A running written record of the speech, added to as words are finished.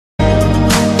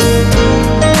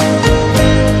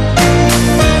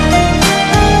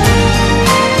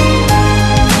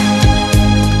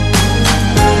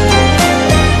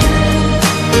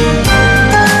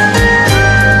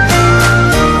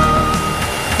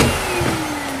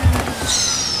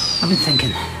I've been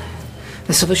thinking,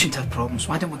 the solution to our problems,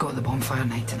 why don't we go to the bonfire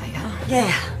night tonight, huh?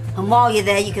 Yeah, and while you're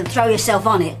there, you can throw yourself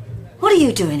on it. What are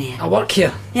you doing here? I work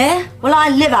here. Yeah? Well, I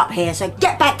live up here, so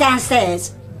get back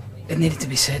downstairs. It needed to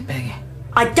be said, Peggy.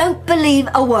 I don't believe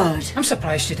a word. I'm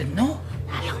surprised you didn't know.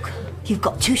 Now look, you've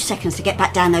got 2 seconds to get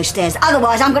back down those stairs,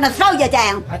 otherwise I'm going to throw you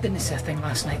down. I didn't say a thing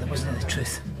last night that wasn't the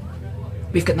truth.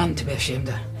 We've got nothing to be ashamed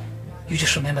of. You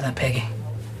just remember that, Peggy.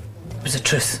 It was the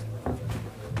truth.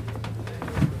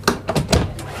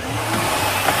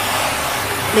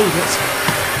 Leave it.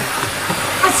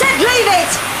 I said leave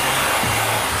it!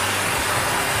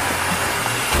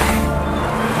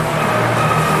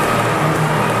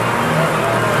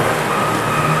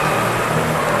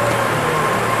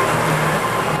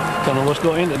 Don't know what's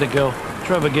got into the girl.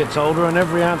 Trevor gets older and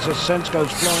every ounce of sense goes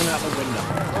flying out the window.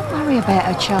 Don't worry about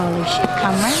her, Charlie. She'll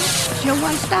come round. She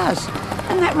always does.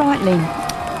 Isn't that right, Lynn?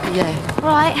 Yeah.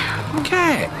 Right.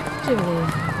 Okay.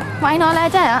 Well, ain't I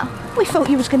allowed out? We thought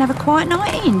you was going to have a quiet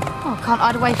night in. Oh, I can't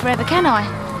hide away forever, can I?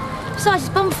 Besides,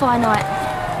 it's bonfire night.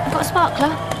 I've got a sparkler.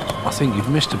 I think you've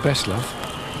missed the best, love.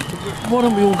 Why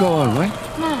don't we all go home, eh?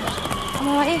 No, I'm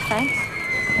all right here, thanks.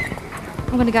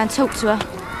 I'm going to go and talk to her.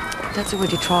 Dad's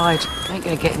already tried. Ain't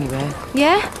gonna get anywhere.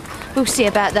 Yeah? We'll see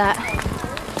about that.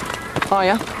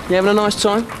 Hiya. You having a nice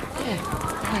time? Yeah.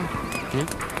 Yeah?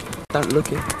 Don't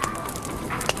look it.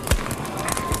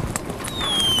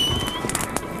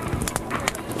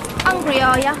 Hungry,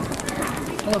 are ya?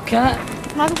 Hello, cat.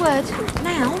 Can I have a word?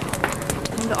 Now?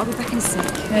 Oh, look, I'll be back in a sec.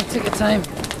 Yeah, take your time.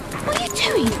 What are you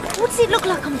doing? What does it look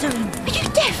like I'm doing? Are you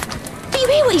deaf? Did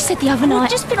you hear what he said the other night?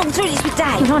 I've just been on through this with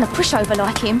Dad. You're trying to push over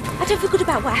like him. I don't feel good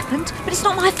about what happened, but it's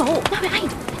not my fault. No, it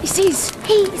ain't. It's his.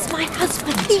 He is my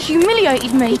husband. He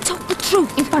humiliated me. He told the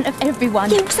truth. In front of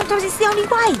everyone. Yeah, well, sometimes it's the only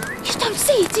way. You just don't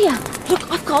see it, do you? Look,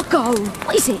 I've got to go.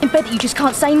 What is it? In bed that you just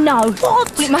can't say no.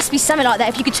 What? Well, it must be something like that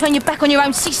if you could turn your back on your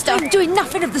own sister. I'm doing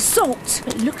nothing of the sort.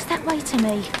 But it looks that way to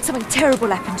me. Something terrible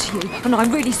happened to you, and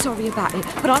I'm really sorry about it,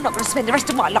 but I'm not going to spend the rest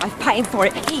of my life paying for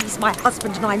it. He's my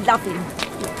husband, and I love him.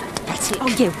 That's it. Oh,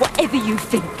 yeah, whatever you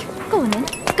think. Go on then.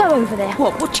 Go over there.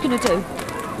 What you going to do?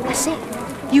 That's it.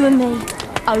 You and me.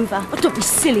 Over. Oh, don't be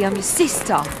silly, I'm your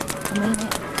sister. I mean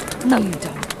it. No, you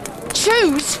don't.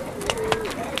 Choose!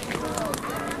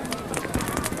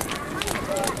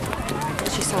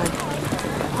 What's she saying?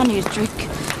 I need a drink.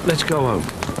 Let's go home.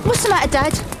 What's the matter,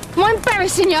 Dad? Am I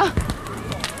embarrassing you?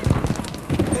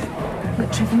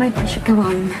 Look, Trevor, maybe we should go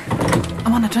home. I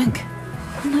want a drink.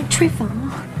 No, Trevor.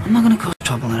 I'm not going to cause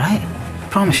trouble, all right?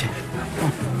 Promise you.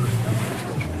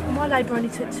 My labour only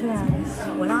took 2 hours.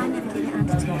 Well, I never did it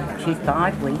under 10. She's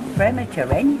 5 weeks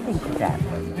premature. Anything could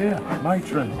happen. Yeah,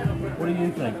 matron. What do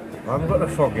you think? I haven't got the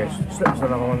foggiest. Slips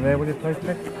another one there, will you please,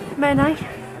 Peg? Men, eh?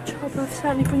 Childbirth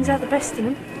certainly brings out the best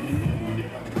in them.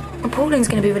 And Pauline's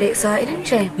going to be really excited, isn't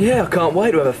she? Yeah, I can't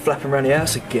wait to have her flapping around the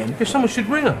house again. Yeah, someone should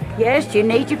ring her. Yes, you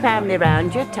need your family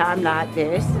around you at a time like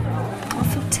this. I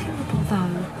feel terrible,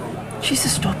 though. She's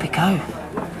a stroppy cow.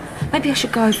 Maybe I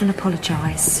should go over and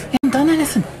apologise. You haven't done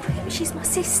anything. But she's my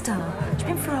sister. She's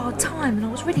been through a hard time, and I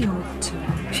was really horrible to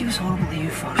her. She was horrible to you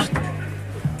first.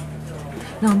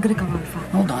 No, I'm going to go over.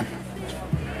 Hold on.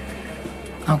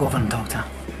 I'll go over and talk to her.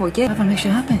 Well, yeah. Whatever makes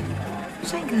you happy.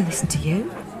 She ain't going to listen to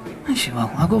you. And she will.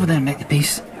 I'll go over there and make the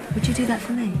peace. Would you do that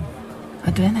for me?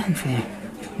 I'd do anything for you.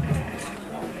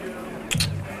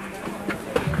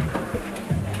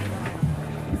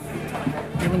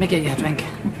 Hey, let me get you a drink.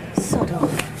 Sod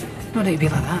off. No need to be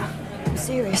like that. I'm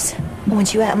serious. I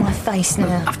want you out of my face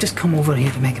now. I've just come over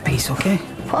here to make a peace, okay?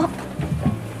 What?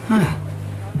 Aye.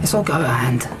 It's all got out of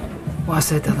hand. What I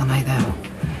said the other night there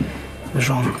was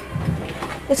wrong.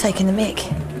 You're taking the mick.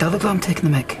 Do I look like I'm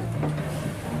taking the mick?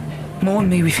 Mo and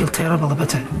me, we feel terrible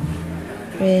about it.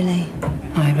 Really?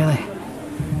 Aye, really.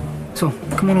 So,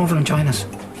 come on over and join us.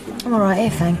 I'm alright here,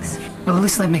 thanks. Well, at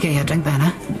least let me get you a drink then,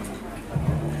 eh?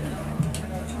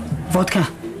 Vodka.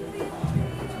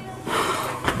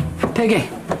 Peggy,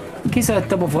 case a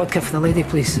double vodka for the lady,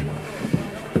 please.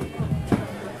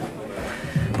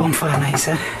 Bonfire nights,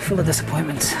 eh? Full of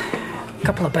disappointments.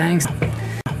 Couple of bangs.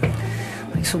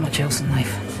 Like so much else in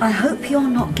life. I hope you're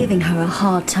not giving her a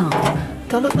hard time.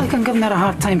 Do I look like I'm giving her a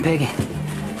hard time, Peggy?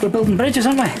 We're building bridges,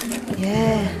 aren't we?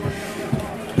 Yeah.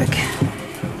 Look,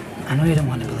 I know you don't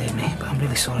want to believe me, but I'm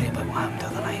really sorry about what happened the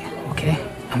other night, okay?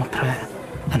 I'm a prat,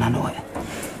 and I know it.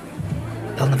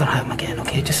 It'll never happen again,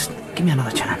 okay? Just give me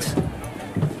another chance.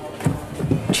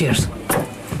 Cheers.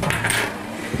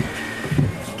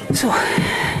 So,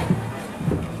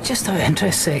 just out of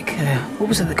interest's sake, what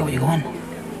was it that got you going?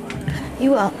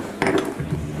 You up?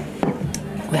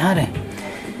 With Harry?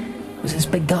 Was it his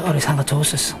big gut or his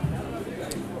halitosis?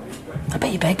 I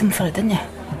bet you begged him for it, didn't you?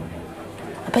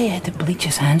 I bet you had to bleach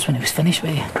his hands when he was finished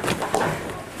with you.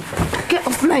 Get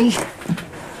off me!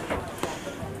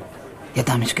 You're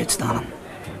damaged goods, darling.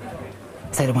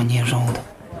 31 years old,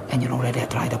 and you're already a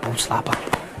dried up old slapper.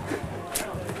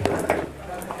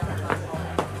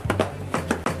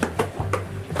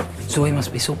 Zoe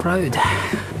must be so proud.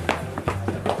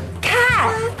 Cat!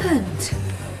 What happened?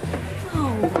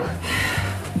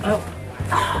 Well,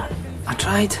 I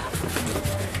tried.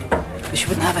 But she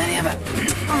wouldn't have any of it.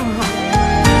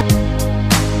 Oh.